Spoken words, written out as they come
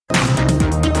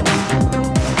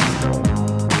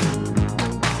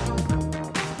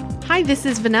Hi, this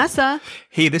is Vanessa.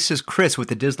 Hey, this is Chris with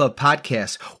the DisLove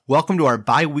Podcast. Welcome to our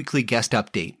bi-weekly guest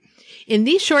update. In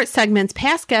these short segments,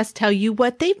 past guests tell you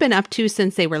what they've been up to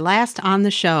since they were last on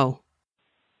the show.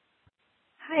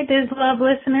 Hi, DisLove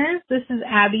listeners. This is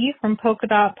Abby from Polka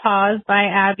Dot Paws by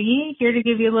Abby, here to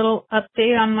give you a little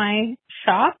update on my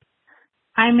shop.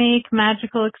 I make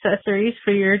magical accessories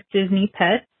for your Disney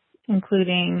pets,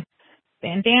 including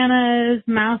bandanas,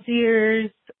 mouse ears,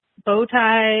 bow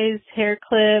ties, hair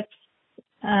clips.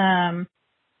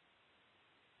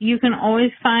 You can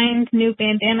always find new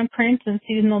bandana prints and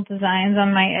seasonal designs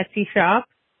on my Etsy shop.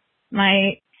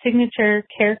 My signature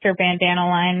character bandana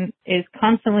line is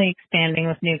constantly expanding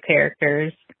with new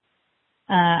characters.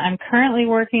 I'm currently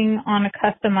working on a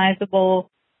customizable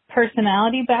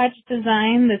personality badge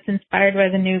design that's inspired by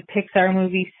the new Pixar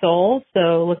movie Soul,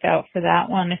 so look out for that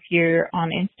one if you're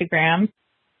on Instagram.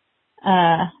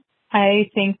 I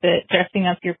think that dressing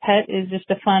up your pet is just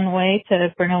a fun way to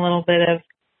bring a little bit of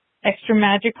extra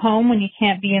magic home when you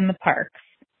can't be in the parks.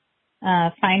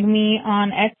 Find me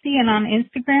on Etsy and on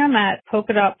Instagram at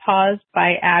Polka Dot Paws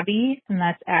by Abby, and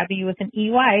that's Abby with an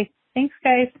EY. Thanks,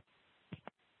 guys.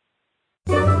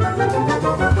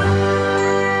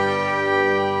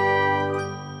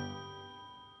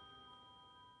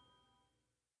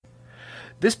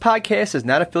 This podcast is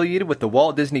not affiliated with the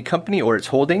Walt Disney Company or its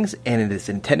holdings, and it is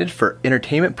intended for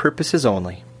entertainment purposes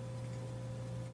only.